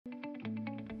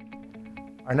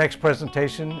Our next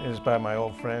presentation is by my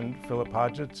old friend Philip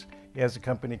Hodgetts. He has a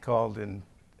company called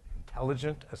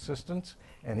Intelligent Assistance,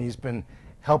 and he's been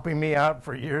helping me out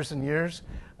for years and years.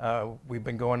 We've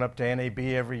been going up to NAB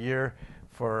every year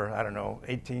for, I don't know,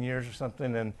 18 years or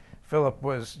something, and Philip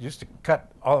used to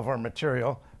cut all of our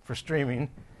material for streaming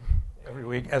every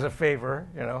week as a favor,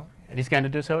 you know. And he's going to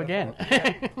do so again.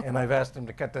 And I've asked him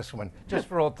to cut this one, just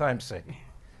for old time's sake.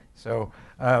 So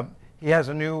he has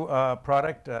a new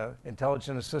product,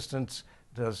 Intelligent Assistance.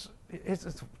 It's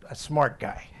a smart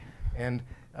guy. And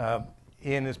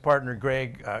he and his partner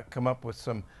Greg come up with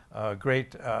some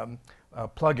great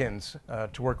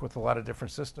plugins to work with a lot of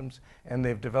different systems. And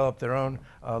they've developed their own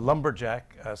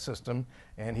Lumberjack system,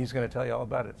 and he's going to tell you all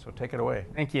about it. So take it away.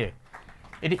 Thank you.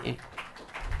 It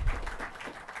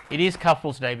is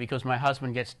Couples Day because my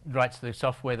husband writes the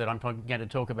software that I'm going to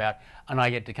talk about, and I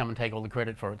get to come and take all the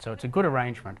credit for it. So it's a good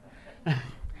arrangement.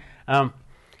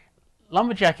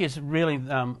 Lumberjack is really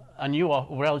a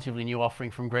relatively new offering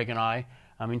from Greg and I.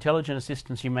 Intelligent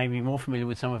Assistance, you may be more familiar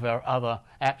with some of our other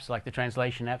apps, like the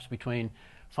translation apps between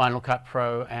Final Cut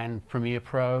Pro and Premiere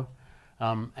Pro,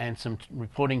 and some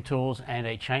reporting tools and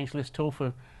a change list tool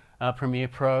for Premiere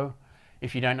Pro.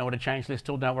 If you don't know what a change list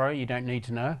tool, don't worry, you don't need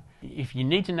to know. If you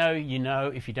need to know, you know.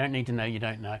 If you don't need to know, you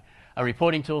don't know. A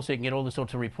reporting tool so you can get all the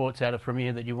sorts of reports out of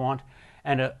Premiere that you want,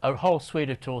 and a whole suite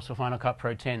of tools for Final Cut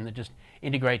Pro 10 that just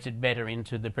integrates it better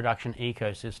into the production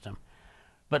ecosystem.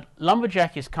 But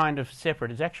Lumberjack is kind of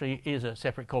separate. It actually is a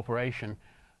separate corporation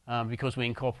because we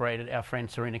incorporated our friend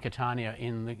Serena Catania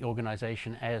in the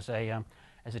organization as a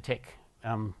tech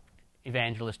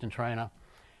evangelist and trainer.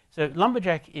 So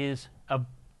Lumberjack is a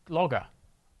logger,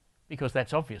 because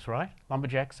that's obvious, right?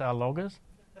 Lumberjacks are loggers.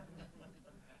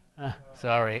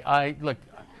 Sorry,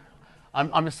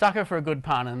 I'm a sucker for a good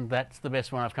pun, and that's the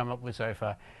best one I've come up with so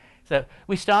far. So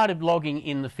we started logging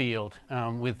in the field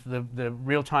with the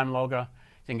real-time logger.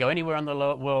 You can go anywhere in the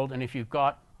world, and if you've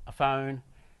got a phone,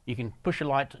 you can push a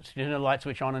light, turn a light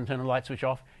switch on and turn a light switch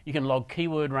off. You can log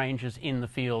keyword ranges in the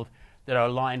field that are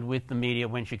aligned with the media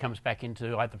when she comes back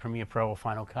into either Premiere Pro or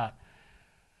Final Cut.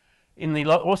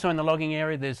 Also in the logging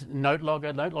area, there's Note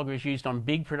Logger. Note Logger is used on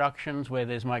big productions where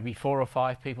there's maybe 4 or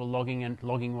 5 people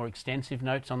logging more extensive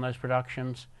notes on those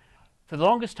productions. For the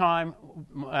longest time,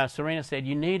 Serena said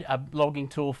you need a logging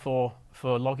tool for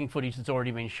logging footage that's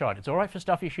already been shot. It's all right for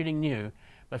stuff you're shooting new,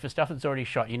 but for stuff that's already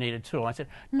shot, you need a tool. I said,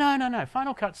 no,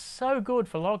 Final Cut's so good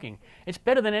for logging. It's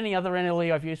better than any other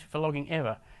NLE I've used for logging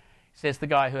ever, says the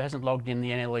guy who hasn't logged in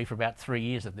the NLE for about 3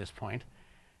 years at this point.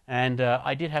 And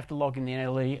I did have to log in the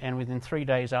NLE, and within 3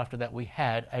 days after that, we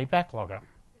had a backlogger.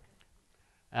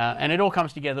 And it all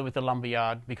comes together with the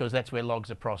Lumberyard, because that's where logs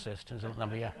are processed, is a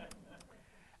Lumberyard.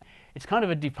 It's kind of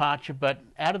a departure, but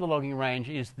out of the logging range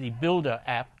is the Builder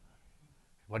app.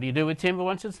 What do you do with timber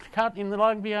once it's cut in the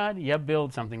Lumberyard? You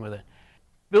build something with it.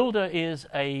 Builder is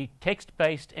a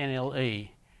text-based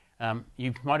NLE.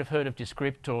 You might have heard of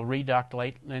Descript or Reduct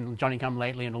and Johnny Come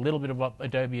Lately, and a little bit of what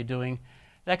Adobe are doing.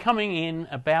 They're coming in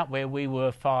about where we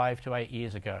were 5 to 8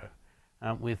 years ago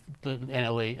with the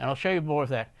NLE, and I'll show you more of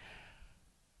that.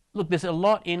 Look, there's a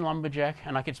lot in Lumberjack,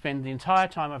 and I could spend the entire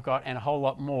time I've got and a whole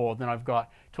lot more than I've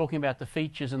got talking about the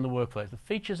features and the workflows. The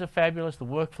features are fabulous, the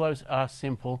workflows are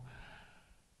simple,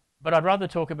 but I'd rather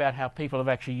talk about how people have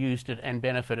actually used it and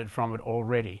benefited from it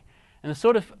already. And the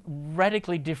sort of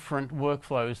radically different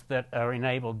workflows that are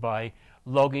enabled by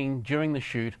logging during the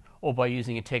shoot or by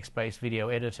using a text-based video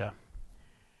editor.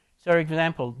 So, for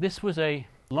example, this was a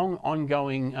long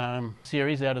ongoing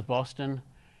series out of Boston.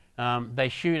 They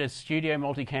shoot a studio,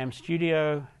 multicam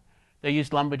studio. They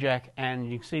used Lumberjack,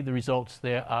 and you can see the results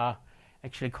there are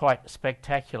actually quite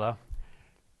spectacular.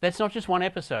 That's not just one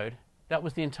episode. That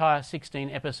was the entire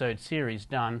 16-episode series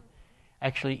done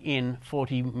actually in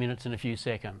 40 minutes and a few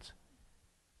seconds.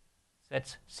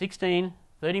 That's 16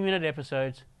 30-minute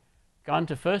episodes gone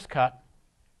to first cut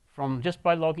from just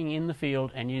by logging in the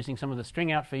field and using some of the string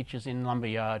out features in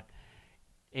Lumberyard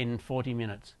in 40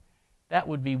 minutes. That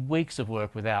would be weeks of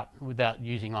work without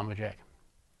using Lumberjack.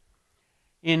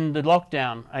 In the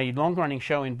lockdown, a long-running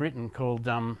show in Britain called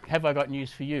Have I Got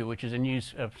News for You, which is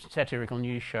a satirical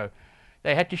news show,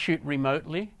 they had to shoot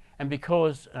remotely, and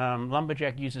because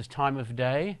Lumberjack uses time of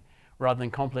day rather than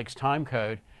complex time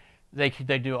code, they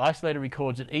do isolated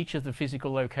records at each of the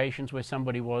physical locations where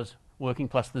somebody was working,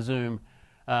 plus the Zoom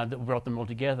that brought them all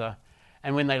together.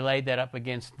 And when they laid that up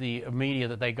against the media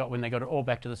that they got when they got it all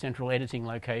back to the central editing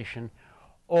location,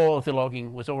 all of the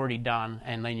logging was already done,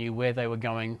 and they knew where they were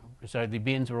going, so the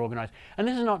bins were organized. And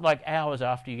this is not like hours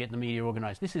after you get the media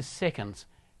organized. This is seconds.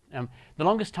 The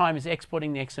longest time is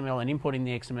exporting the XML and importing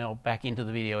the XML back into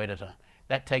the video editor.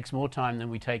 That takes more time than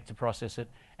we take to process it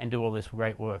and do all this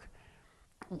great work.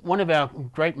 One of our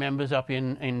great members up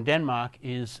in Denmark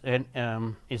is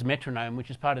Metronome, which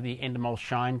is part of the Endemol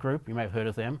Shine group. You may have heard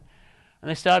of them. And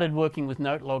they started working with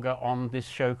NoteLogger on this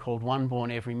show called One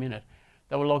Born Every Minute.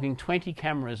 They were logging 20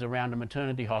 cameras around a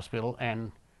maternity hospital,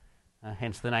 and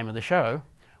hence the name of the show,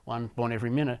 One Born Every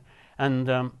Minute. And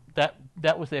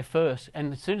that was their first.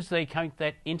 And as soon as they count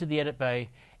that into the edit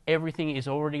bay, everything is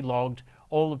already logged.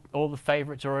 All the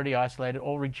favorites are already isolated.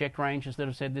 All reject ranges that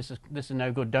have said this is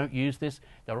no good, don't use this,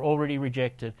 they're already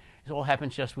rejected. It all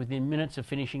happens just within minutes of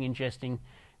finishing ingesting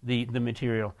the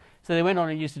material. So they went on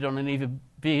and used it on an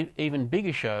even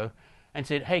bigger show and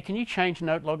said, hey, can you change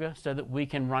NoteLogger so that we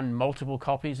can run multiple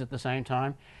copies at the same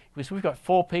time? Because we've got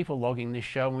 4 people logging this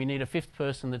show and we need a 5th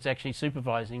person that's actually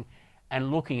supervising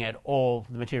and looking at all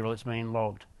the material that's being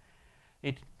logged.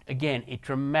 Again, it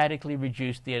dramatically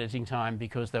reduced the editing time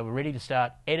because they were ready to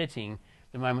start editing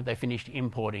the moment they finished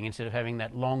importing instead of having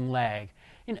that long lag.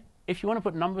 If you want to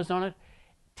put numbers on it,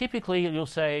 typically you'll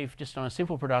save, just on a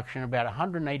simple production, about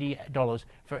 $180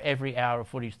 for every hour of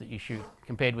footage that you shoot,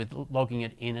 compared with logging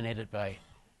it in an edit bay.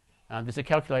 There's a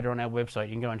calculator on our website.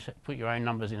 You can go and put your own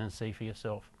numbers in and see for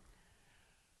yourself.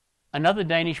 Another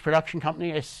Danish production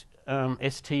company,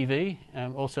 STV,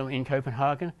 also in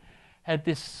Copenhagen, had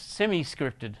this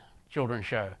semi-scripted children's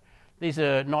show. These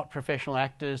are not professional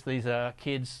actors, these are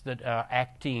kids that are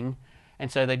acting,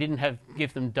 and so they didn't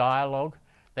give them dialogue.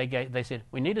 They said,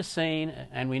 we need a scene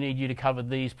and we need you to cover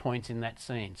these points in that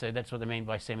scene. So that's what they mean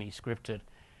by semi-scripted.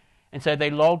 And so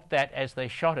they logged that as they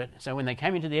shot it. So when they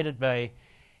came into the edit bay,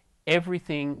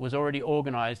 everything was already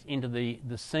organized into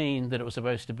the scene that it was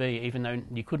supposed to be, even though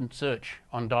you couldn't search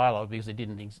on dialogue because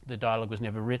the dialogue was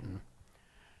never written.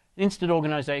 Instant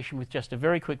organization with just a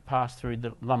very quick pass through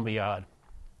the lumberyard.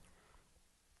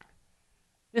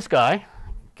 This guy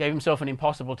gave himself an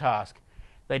impossible task.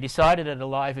 They decided at a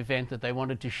live event that they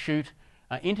wanted to shoot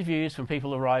interviews from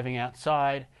people arriving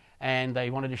outside, and they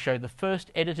wanted to show the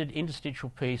first edited interstitial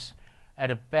piece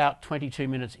at about 22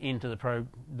 minutes into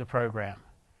the program.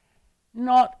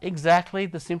 Not exactly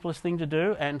the simplest thing to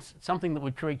do, and something that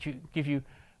would give you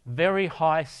very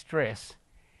high stress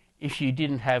if you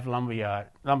didn't have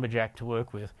Lumberjack to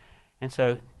work with. And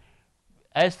so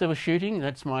as they were shooting,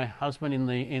 that's my husband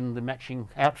in the matching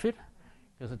outfit,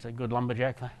 because it's a good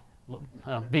Lumberjack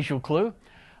visual clue,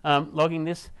 logging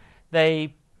this.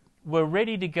 They were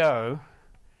ready to go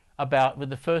with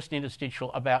the first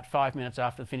interstitial about 5 minutes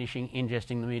after finishing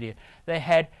ingesting the media. They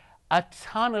had a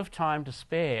ton of time to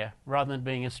spare rather than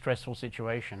being a stressful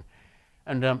situation.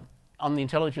 And on the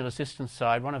intelligent assistance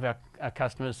side, one of our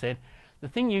customers said, the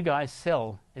thing you guys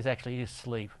sell is actually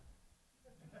sleep.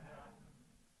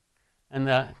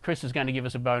 And Chris is going to give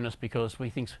us a bonus because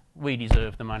we think we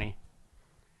deserve the money.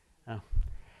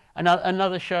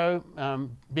 Another show,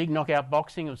 Big Knockout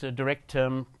Boxing. It was a direct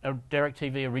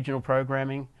TV original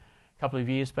programming a couple of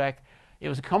years back. It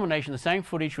was a combination. The same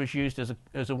footage was used as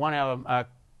a 1 hour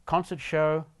concert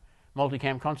show,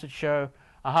 multicam concert show,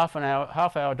 a half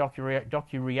hour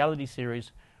docu-reality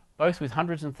series, both with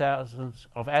hundreds and thousands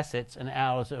of assets and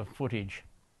hours of footage.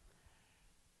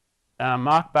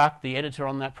 Mark Buck, the editor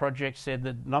on that project, said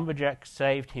that Lumberjack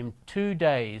saved him 2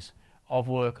 days of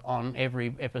work on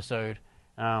every episode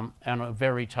on a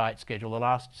very tight schedule. The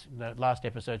last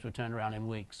episodes were turned around in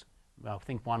weeks. I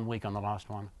think 1 week on the last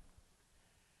one.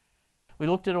 We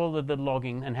looked at all the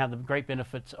logging and how the great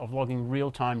benefits of logging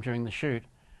real time during the shoot.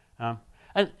 And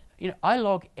I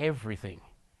log everything.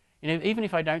 Even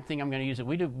if I don't think I'm going to use it,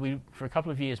 we for a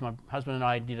couple of years, my husband and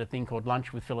I did a thing called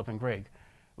Lunch with Philip and Greg,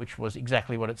 which was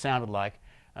exactly what it sounded like.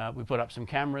 We put up some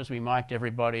cameras, we mic'd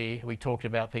everybody, we talked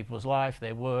about people's life,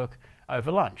 their work,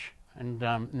 over lunch, and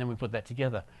then we put that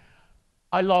together.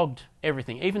 I logged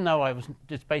everything, even though I was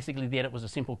just basically the edit was a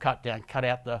simple cut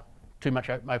out the too much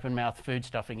open mouth food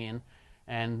stuffing in,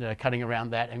 and cutting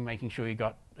around that and making sure you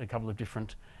got a couple of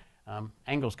different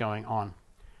angles going on.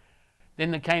 Then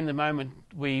there came the moment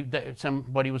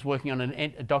somebody was working on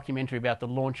a documentary about the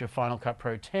launch of Final Cut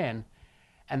Pro 10,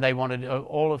 and they wanted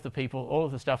all of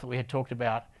the stuff that we had talked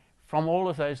about from all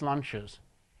of those lunches.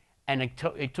 And it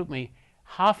took me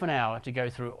half an hour to go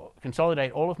through,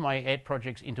 consolidate all of my ed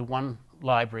projects into one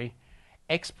library,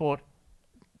 export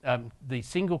the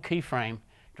single keyframe,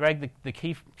 drag the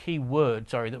key word,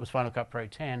 that was Final Cut Pro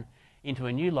 10, into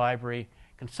a new library,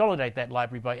 consolidate that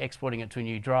library by exporting it to a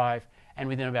new drive, and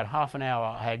within about half an hour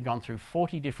I had gone through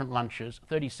 37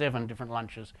 different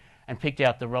lunches, and picked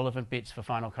out the relevant bits for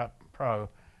Final Cut Pro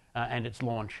and its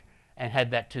launch, and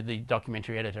had that to the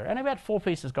documentary editor. And about 4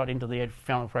 pieces got into the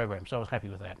final program, so I was happy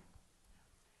with that.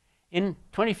 In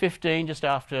 2015, just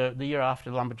after the year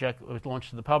after Lumberjack was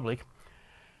launched to the public,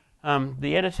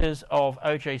 the editors of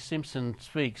O.J. Simpson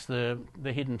Speaks, the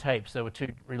hidden tapes, there were 2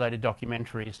 related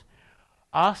documentaries,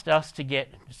 asked us to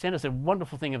send us a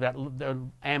wonderful thing about the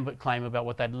ambit claim about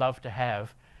what they'd love to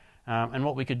have, and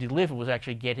what we could deliver was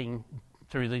actually getting,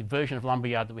 through the version of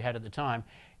Lumberyard that we had at the time,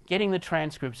 getting the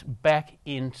transcripts back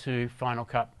into Final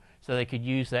Cut so they could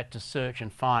use that to search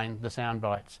and find the sound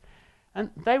bites.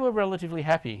 And they were relatively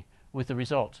happy with the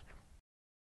results.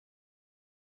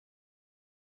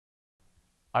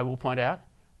 I will point out,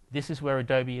 this is where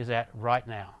Adobe is at right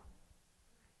now.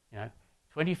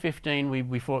 2015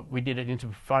 we thought we did it into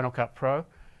Final Cut Pro,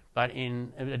 but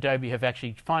Adobe have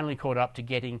actually finally caught up to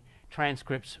getting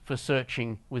transcripts for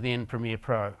searching within Premiere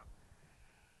Pro.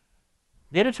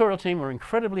 The editorial team were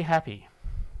incredibly happy.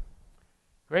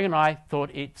 Greg and I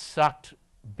thought it sucked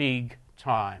big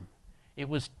time. It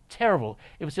was terrible.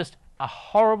 It was just a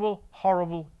horrible,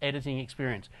 horrible editing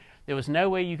experience. There was no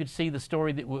way you could see the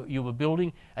story that you were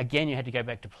building. Again, you had to go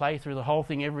back to play through the whole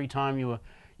thing every time you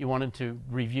wanted to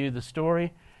review the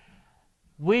story.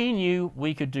 We knew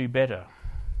we could do better.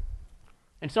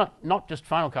 It's not just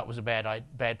Final Cut was a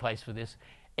bad place for this.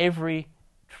 Every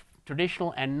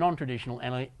traditional and non-traditional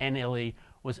NLE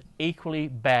was equally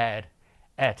bad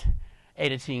at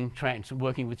editing,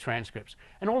 working with transcripts.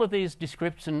 And all of these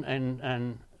Descripts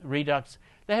and Redux,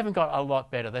 they haven't got a lot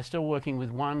better. They're still working with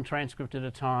 1 transcript at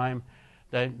a time.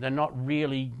 They're not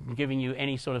really giving you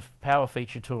any sort of power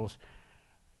feature tools.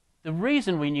 The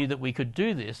reason we knew that we could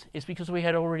do this is because we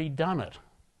had already done it.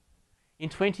 In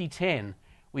 2010,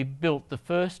 we built the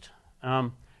first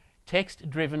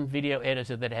text-driven video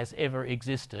editor that has ever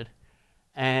existed,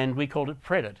 and we called it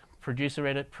Predit. Producer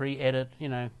edit, pre-edit,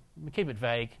 we keep it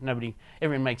vague.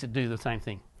 Everyone makes it do the same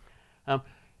thing.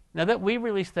 Now that we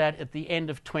released that at the end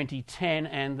of 2010,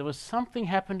 and there was something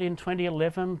happened in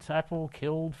 2011, Apple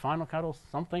killed Final Cut or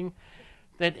something,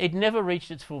 that it never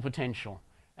reached its full potential.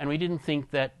 And we didn't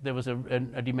think that there was a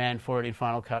demand for it in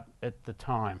Final Cut at the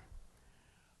time.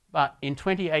 But in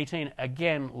 2018,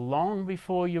 again, long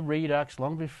before your Redux,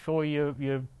 long before your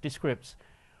Descripts,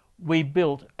 we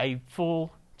built a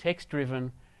full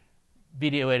text-driven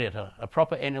video editor, a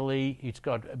proper NLE. It's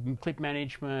got clip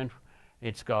management.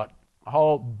 It's got a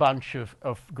whole bunch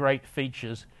of great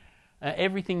features.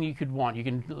 Everything you could want. You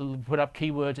can put up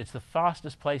keywords. It's the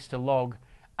fastest place to log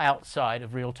outside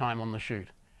of real time on the shoot,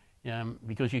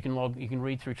 because you can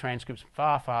read through transcripts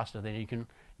far faster than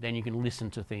you can listen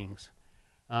to things.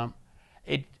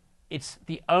 It's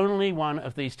the only one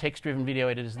of these text-driven video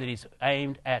editors that is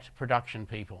aimed at production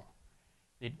people.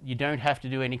 You don't have to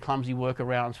do any clumsy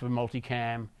workarounds for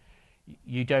multicam.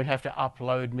 You don't have to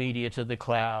upload media to the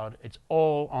cloud. It's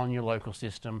all on your local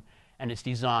system, and it's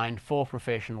designed for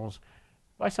professionals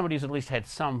by somebody who's at least had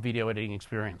some video editing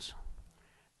experience.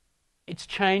 It's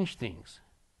changed things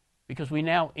because we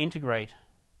now integrate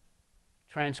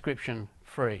transcription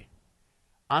free,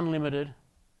 unlimited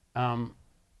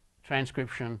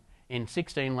transcription in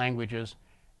 16 languages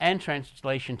and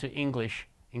translation to English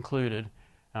included.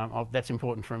 That's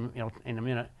important in a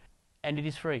minute. And it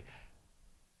is free.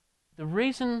 The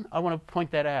reason I want to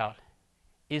point that out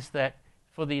is that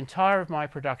for the entire of my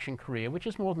production career, which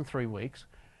is more than 3 weeks,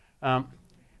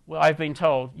 I've been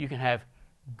told you can have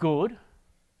good,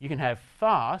 you can have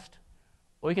fast,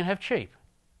 or you can have cheap.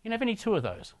 You can have any 2 of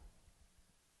those.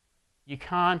 You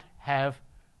can't have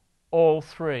all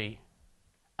 3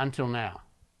 until now.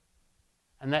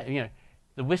 And that,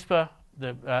 the Whisper,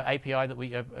 the API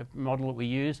that model that we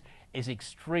use is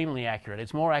extremely accurate.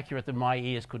 It's more accurate than my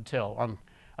ears could tell. On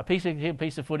a piece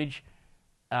of footage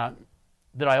that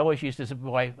I always used as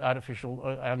why artificial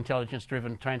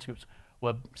intelligence-driven transcripts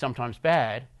were sometimes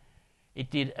bad,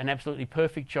 it did an absolutely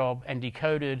perfect job and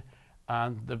decoded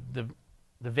the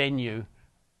venue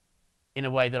in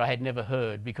a way that I had never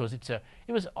heard, because it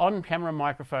was on-camera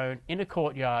microphone in a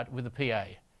courtyard with a PA.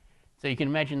 So you can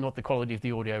imagine what the quality of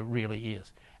the audio really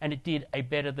is. And it did a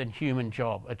better than human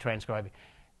job at transcribing.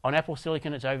 On Apple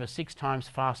Silicon, it's over 6 times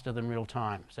faster than real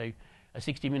time. So a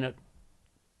 60-minute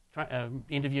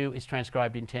interview is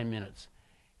transcribed in 10 minutes.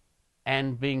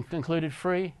 And being included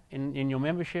free in your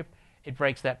membership, it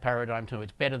breaks that paradigm too.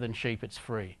 It's better than cheap, it's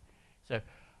free. So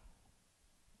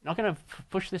not going to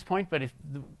push this point, but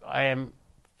I am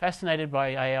fascinated by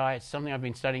AI. It's something I've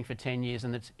been studying for 10 years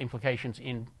and its implications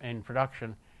in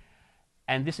production.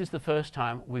 And this is the first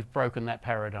time we've broken that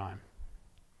paradigm.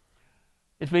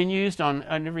 It's been used on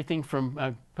everything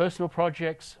from personal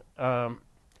projects,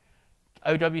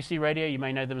 OWC Radio, you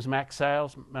may know them as Max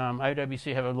Sales.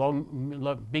 OWC have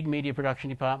a big media production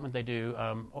department. They do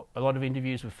a lot of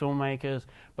interviews with filmmakers,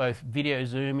 both video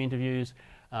Zoom interviews,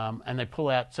 and they pull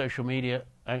out social media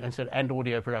and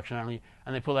audio production only,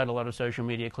 and they pull out a lot of social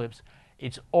media clips.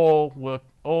 It's all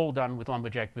done with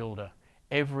Lumberjack Builder.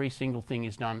 Every single thing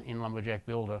is done in Lumberjack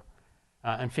Builder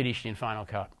and finished in Final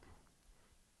Cut.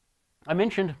 I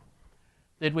mentioned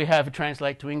that we have a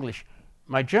translate to English.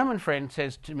 My German friend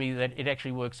says to me that it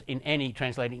actually works in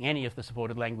translating any of the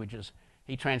supported languages.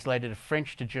 He translated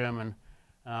French to German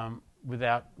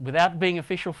without being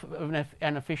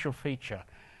an official feature.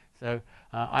 So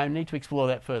I need to explore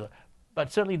that further.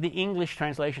 But certainly the English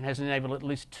translation has enabled at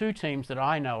least 2 teams that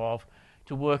I know of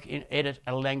to work in edit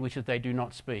a language that they do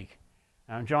not speak.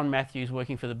 John Matthews,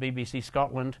 working for the BBC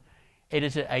Scotland,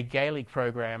 edited a Gaelic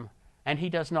program, and he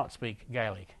does not speak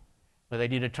Gaelic. But they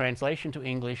did a translation to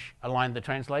English, aligned the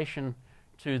translation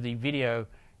to the video.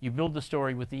 You build the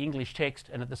story with the English text,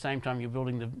 and at the same time you're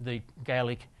building the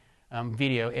Gaelic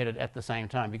video edit at the same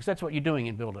time, because that's what you're doing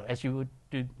in Builder. As you would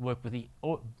do work with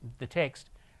the text,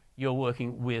 you're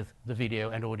working with the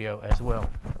video and audio as well.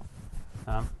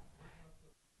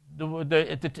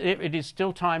 It is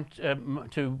still timed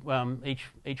to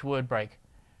each word break,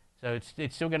 so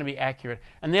it's still going to be accurate.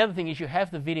 And the other thing is you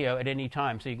have the video at any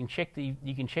time, so you can check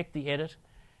the edit,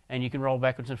 and you can roll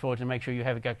backwards and forwards and make sure you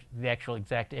have the actual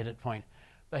exact edit point.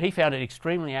 But he found it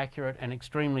extremely accurate and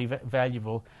extremely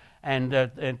valuable. And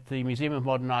at the Museum of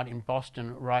Modern Art in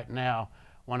Boston right now,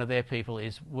 one of their people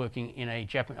is working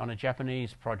on a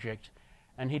Japanese project,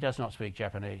 and he does not speak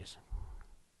Japanese.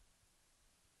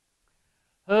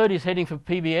 Herd is heading for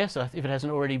PBS, if it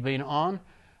hasn't already been on.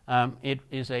 It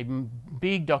is a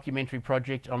big documentary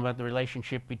project on the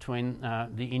relationship between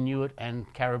the Inuit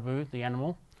and caribou, the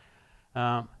animal.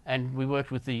 And we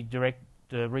worked with the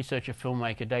researcher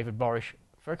filmmaker David Borish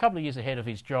for a couple of years ahead of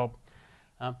his job.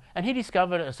 And he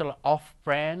discovered a sort of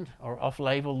off-brand or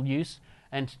off-label use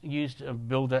and used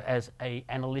Builder as an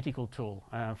analytical tool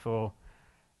for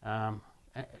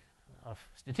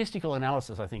statistical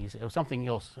analysis, I think, or something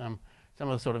else, some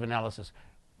other sort of analysis,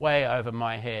 way over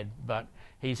my head. But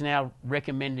he's now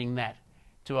recommending that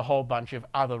to a whole bunch of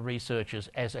other researchers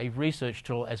as a research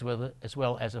tool as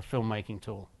well as a filmmaking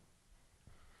tool.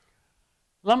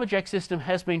 Lumberjack System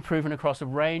has been proven across a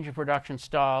range of production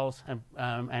styles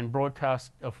and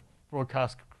broadcast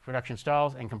production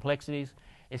styles and complexities.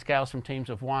 It scales from teams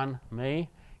of 1, me,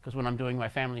 because when I'm doing my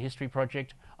family history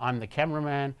project, I'm the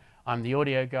cameraman, I'm the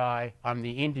audio guy, I'm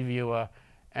the interviewer,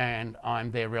 and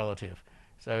I'm their relative.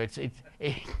 So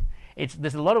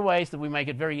there's a lot of ways that we make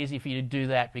it very easy for you to do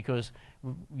that, because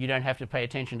you don't have to pay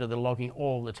attention to the logging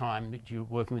all the time that you're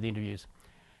working with interviews.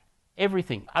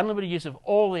 Everything, unlimited use of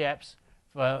all the apps,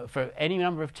 for any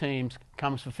number of teams,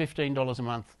 comes for $15 a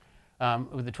month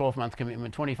with a 12-month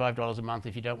commitment, $25 a month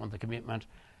if you don't want the commitment,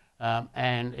 or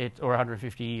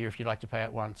 $150 a year if you'd like to pay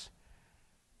it once.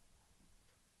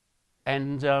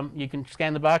 And you can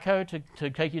scan the barcode to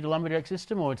take you to Lumberjack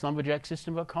System, or it's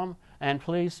lumberjacksystem.com. And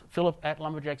please,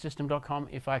 Philip@lumberjacksystem.com,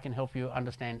 if I can help you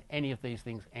understand any of these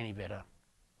things any better.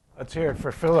 Let's hear it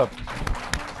for Philip.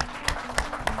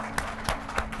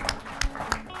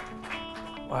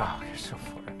 Wow, you're so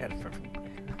far ahead of everybody.